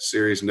podcast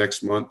series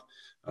next month.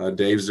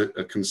 Dave's a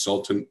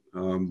consultant,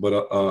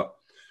 but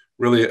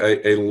really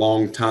a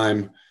long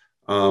time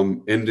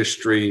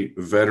industry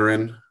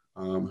veteran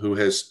who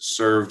has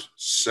served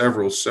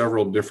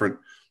several different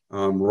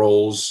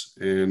roles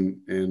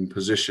and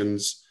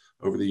positions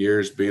over the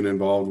years, being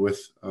involved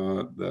with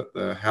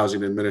the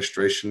housing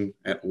administration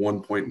at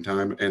one point in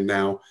time, and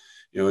now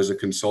as a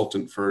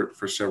consultant for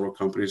several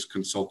companies,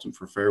 consultant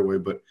for Fairway.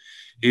 But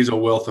he's a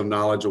wealth of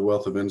knowledge, a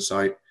wealth of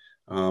insight,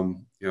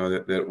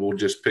 that we'll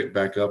just pick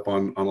back up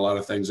on a lot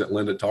of things that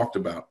Linda talked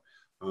about.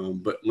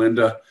 But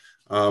Linda,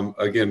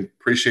 again,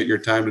 appreciate your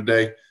time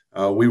today.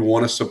 We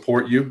want to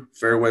support you.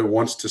 Fairway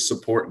wants to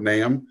support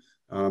NAM.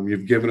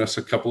 You've given us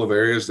a couple of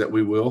areas that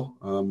we will.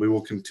 We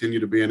will continue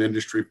to be an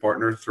industry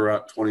partner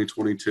throughout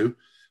 2022.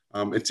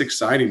 It's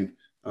exciting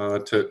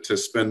to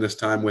spend this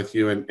time with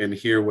you and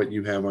hear what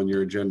you have on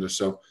your agenda.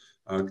 So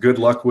good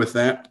luck with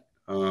that.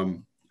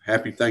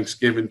 Happy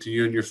Thanksgiving to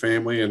you and your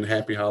family, and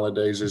happy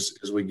holidays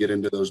as we get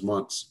into those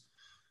months.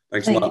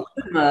 Thanks a lot. Thank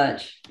you so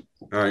much.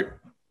 All right.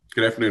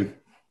 Good afternoon.